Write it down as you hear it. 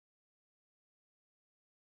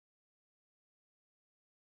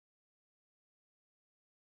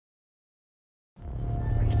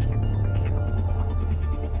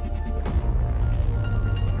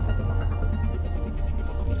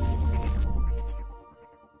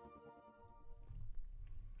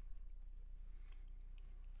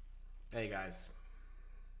Hey guys,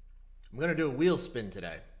 I'm going to do a wheel spin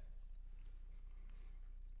today.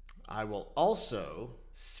 I will also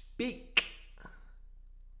speak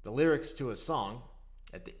the lyrics to a song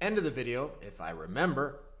at the end of the video if I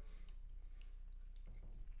remember.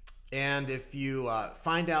 And if you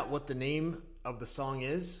find out what the name of the song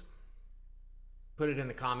is, put it in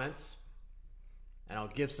the comments and I'll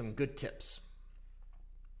give some good tips.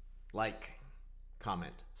 Like,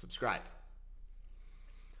 comment, subscribe.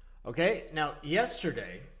 Okay, now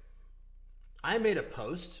yesterday I made a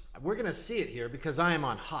post. We're going to see it here because I am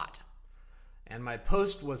on hot. And my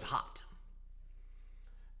post was hot.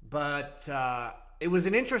 But it was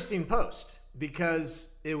an interesting post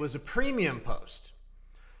because it was a premium post.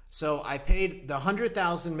 So I paid the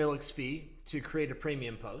 100,000 Milix fee to create a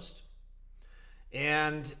premium post.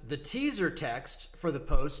 And the teaser text for the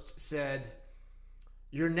post said,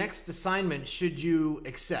 "Your next assignment should you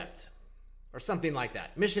accept?" Or something like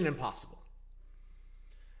that. Mission impossible.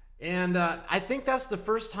 And I think that's the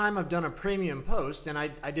first time I've done a premium post, and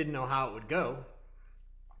I didn't know how it would go.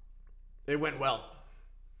 It went well.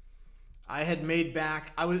 I had made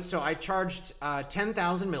back, I charged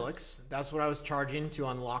 10,000 Milix. That's what I was charging to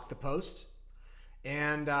unlock the post.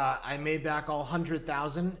 And I made back all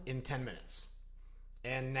 100,000 in 10 minutes.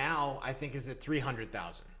 And now I think is at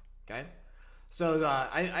 300,000, okay? So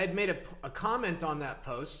I had made a comment on that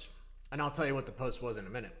post, and I'll tell you what the post was in a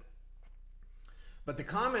minute. But the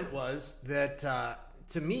comment was that,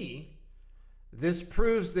 to me, this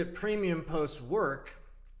proves that premium posts work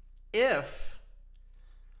if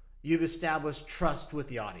you've established trust with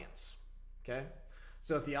the audience, okay?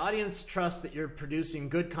 So if the audience trusts that you're producing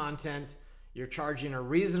good content, you're charging a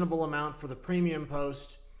reasonable amount for the premium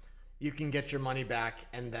post, you can get your money back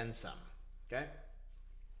and then some, okay?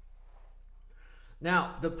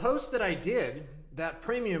 Now, the post that I did, that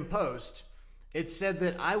premium post, it said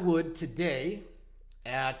that I would today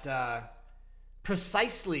at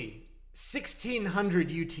precisely 1600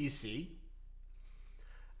 UTC,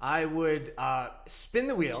 I would spin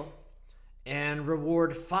the wheel and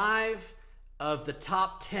reward 5 of the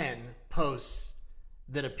top 10 posts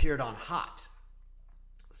that appeared on Hot.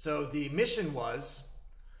 So the mission was,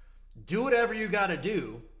 do whatever you got to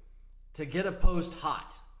do to get a post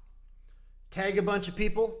hot. Tag a bunch of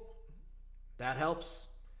people, that helps.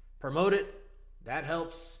 Promote it, that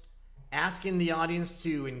helps. Asking the audience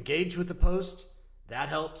to engage with the post, that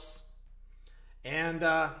helps. And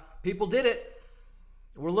people did it.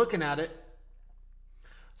 We're looking at it.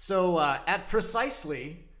 So at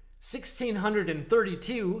precisely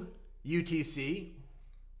 1632 UTC,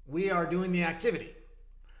 we are doing the activity.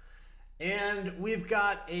 And we've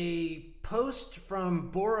got a post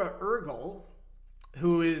from Bora Urgel,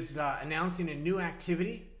 who is announcing a new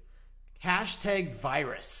activity,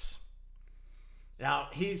 #virus. Now,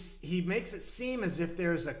 he makes it seem as if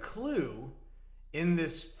there's a clue in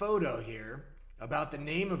this photo here about the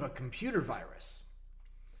name of a computer virus.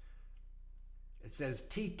 It says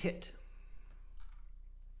T-tit.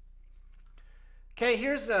 Okay,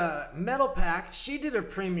 here's a Metal Pack. She did a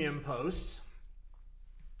premium post,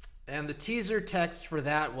 and the teaser text for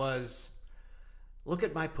that was, "Look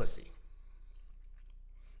at my pussy."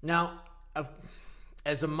 Now,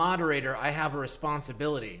 as a moderator, I have a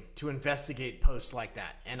responsibility to investigate posts like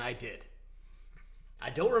that, and I did. I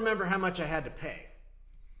don't remember how much I had to pay,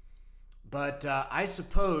 but I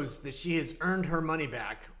suppose that she has earned her money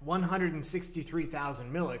back,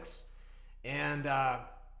 163,000 Milix, and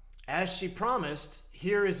as she promised,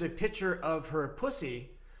 here is a picture of her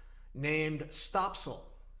pussy named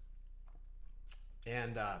Stopsel.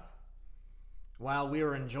 And while we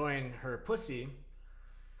were enjoying her pussy,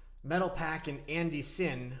 Metal Pack and Andy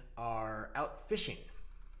Sin are out fishing.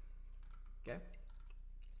 Okay.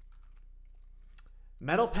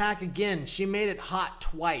 Metal Pack again, she made it hot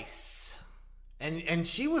twice. And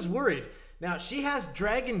she was worried. Now, she has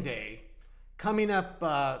Dragon Day coming up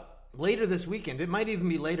later this weekend. It might even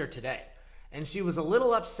be later today. And she was a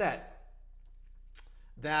little upset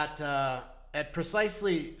that at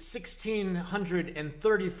precisely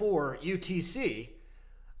 1634 UTC,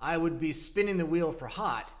 I would be spinning the wheel for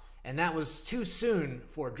hot. And that was too soon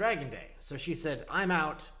for Dragon Day. So she said, "I'm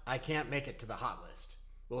out. I can't make it to the hot list."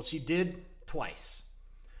 Well, she did twice.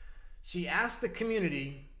 She asked the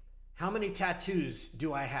community, "How many tattoos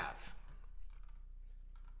do I have?"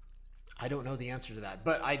 I don't know the answer to that,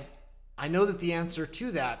 but I know that the answer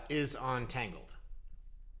to that is on Tangled.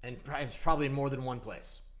 And it's probably in more than one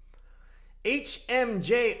place.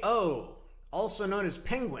 HMJO, also known as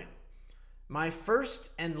Penguin. My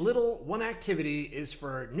first and little one activity is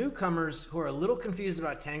for newcomers who are a little confused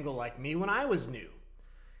about Tangled like me when I was new.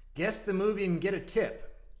 Guess the movie and get a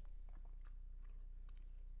tip.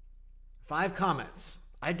 5 comments.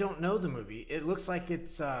 I don't know the movie. It looks like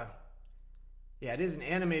it's, yeah, it is an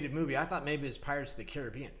animated movie. I thought maybe it's Pirates of the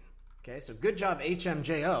Caribbean. Okay, so good job,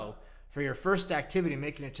 HMJO, for your first activity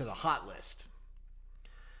making it to the hot list.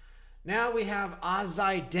 Now we have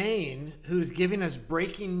Azai Dane, who's giving us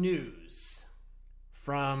breaking news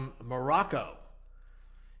from Morocco.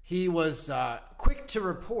 He was quick to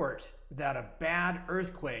report that a bad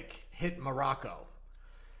earthquake hit Morocco.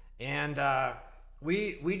 And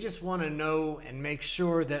we just want to know and make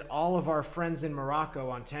sure that all of our friends in Morocco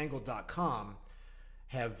on Tangled.com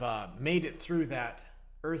have made it through that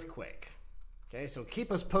earthquake. Okay, so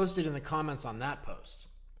keep us posted in the comments on that post.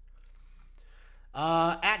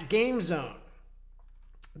 At Game Zone,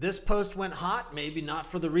 this post went hot, maybe not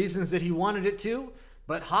for the reasons that he wanted it to,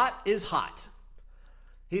 but hot is hot.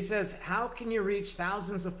 He says, how can you reach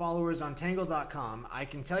thousands of followers on Tangle.com? I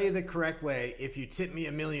can tell you the correct way if you tip me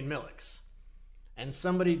 1,000,000 Millix. And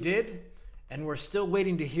somebody did, and we're still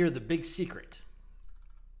waiting to hear the big secret.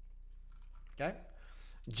 Okay?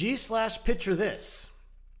 G/picturethis.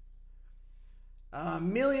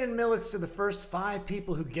 1,000,000 Millix to the first 5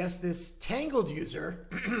 people who guess this Tangled user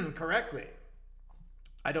correctly.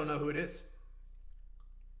 I don't know who it is.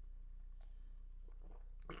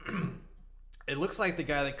 It looks like the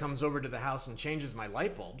guy that comes over to the house and changes my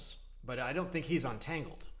light bulbs, but I don't think he's on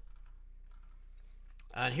Tangled.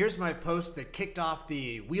 And here's my post that kicked off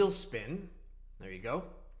the wheel spin. There you go.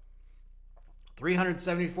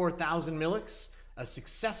 374,000 Millix, a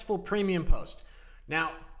successful premium post.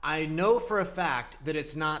 Now, I know for a fact that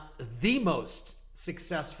it's not the most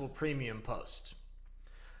successful premium post.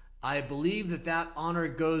 I believe that that honor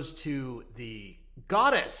goes to the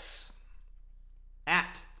goddess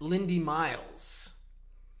at lindymyles,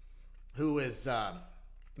 who is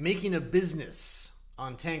making a business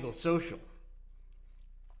on Tangle Social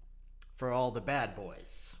for all the bad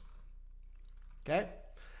boys. Okay?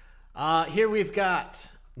 Here we've got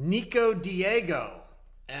Nico Diego.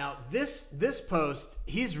 Now, this post,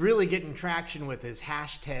 he's really getting traction with his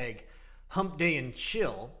hashtag Hump Day and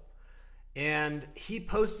Chill. And he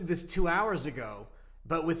posted this 2 hours ago,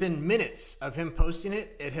 but within minutes of him posting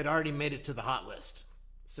it, it had already made it to the hot list.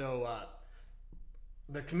 So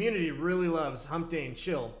the community really loves Hump Day and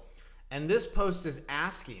Chill. And this post is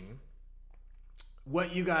asking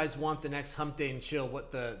what you guys want the next Hump Day and Chill,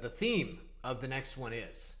 what the theme of the next one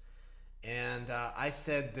is. And I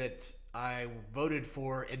said that I voted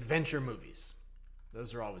for adventure movies.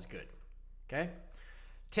 Those are always good. Okay?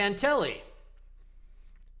 Tantelli.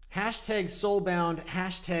 Hashtag soulbound,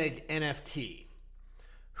 hashtag NFT.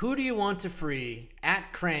 Who do you want to free,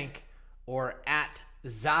 at Crank or at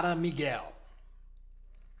Zada Miguel?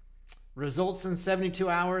 Results in 72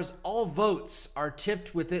 hours. All votes are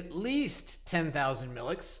tipped with at least 10,000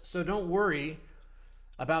 Millix, so don't worry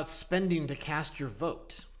about spending to cast your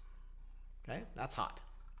vote. Okay, that's hot.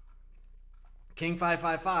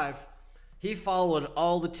 King555, he followed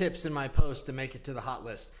all the tips in my post to make it to the hot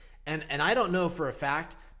list. And I don't know for a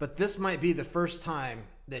fact, but this might be the first time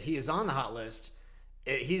that he is on the hot list.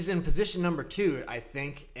 He's in position number 2, I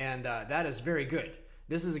think, and that is very good.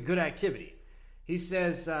 This is a good activity. He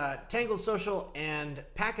says, Tangled Social and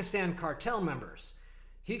Pakistan Cartel members.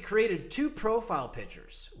 He created 2 profile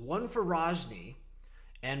pictures, one for Rajni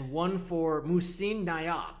and one for Muhsin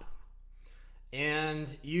Nayab.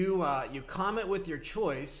 And you comment with your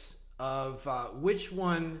choice of which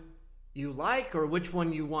one you like or which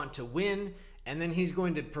one you want to win. And then he's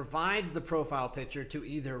going to provide the profile picture to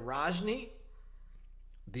either Rajni,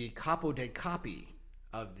 the capo de capi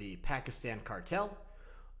of the Pakistan Cartel,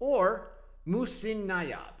 or Muhsin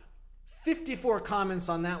Nayab. 54 comments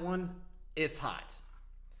on that one. It's hot.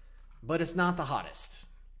 But it's not the hottest.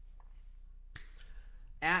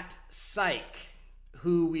 At Psych,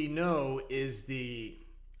 who we know is the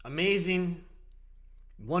amazing,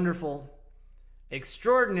 wonderful,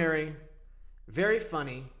 extraordinary, very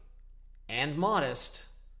funny, and modest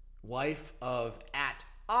wife of at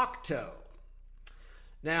Octo.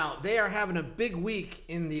 Now, they are having a big week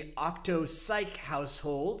in the Octo Psych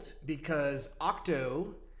household because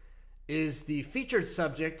Octo is the featured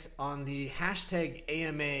subject on the hashtag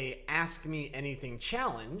AMA Ask Me Anything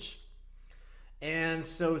challenge. And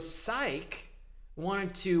so Psych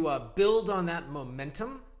wanted to build on that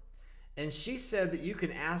momentum. And she said that you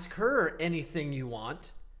can ask her anything you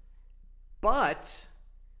want, but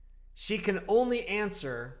she can only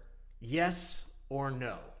answer yes or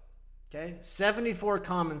no. Okay, 74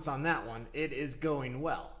 comments on that one. It is going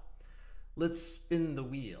well. Let's spin the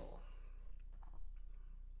wheel.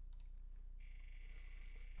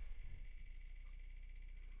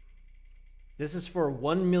 This is for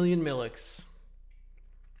 1,000,000 Millix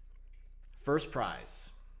First prize.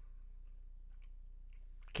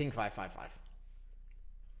 King 555.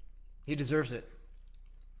 He deserves it.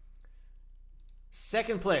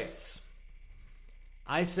 Second place.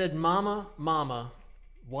 I said, Mama, Mama,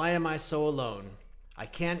 why am I so alone? I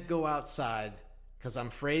can't go outside because I'm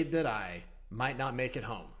afraid that I might not make it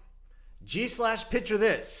home.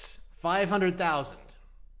 G/picturethis, 500,000.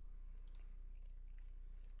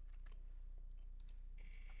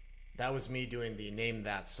 That was me doing the Name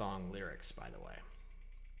That Song lyrics, by the way.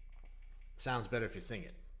 Sounds better if you sing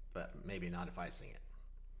it, but maybe not if I sing it.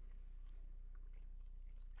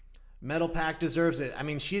 Metal Pack deserves it. I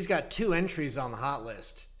mean, she's got 2 entries on the hot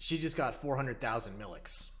list. She just got 400,000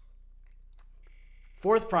 Millix.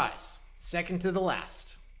 Fourth prize, second to the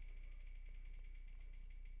last.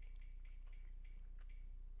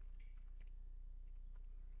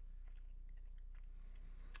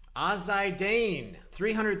 Azidane,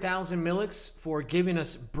 300,000 Millix for giving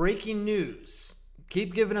us breaking news.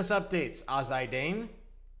 Keep giving us updates, Azidane.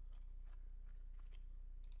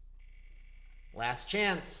 Last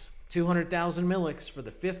chance, 200,000 Millix for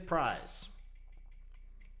the 5th prize.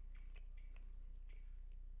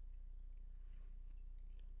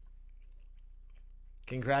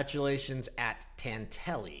 Congratulations at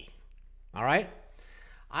Tantelli. All right.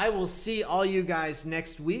 I will see all you guys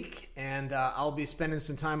next week, and I'll be spending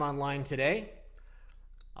some time online today.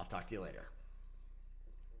 I'll talk to you later.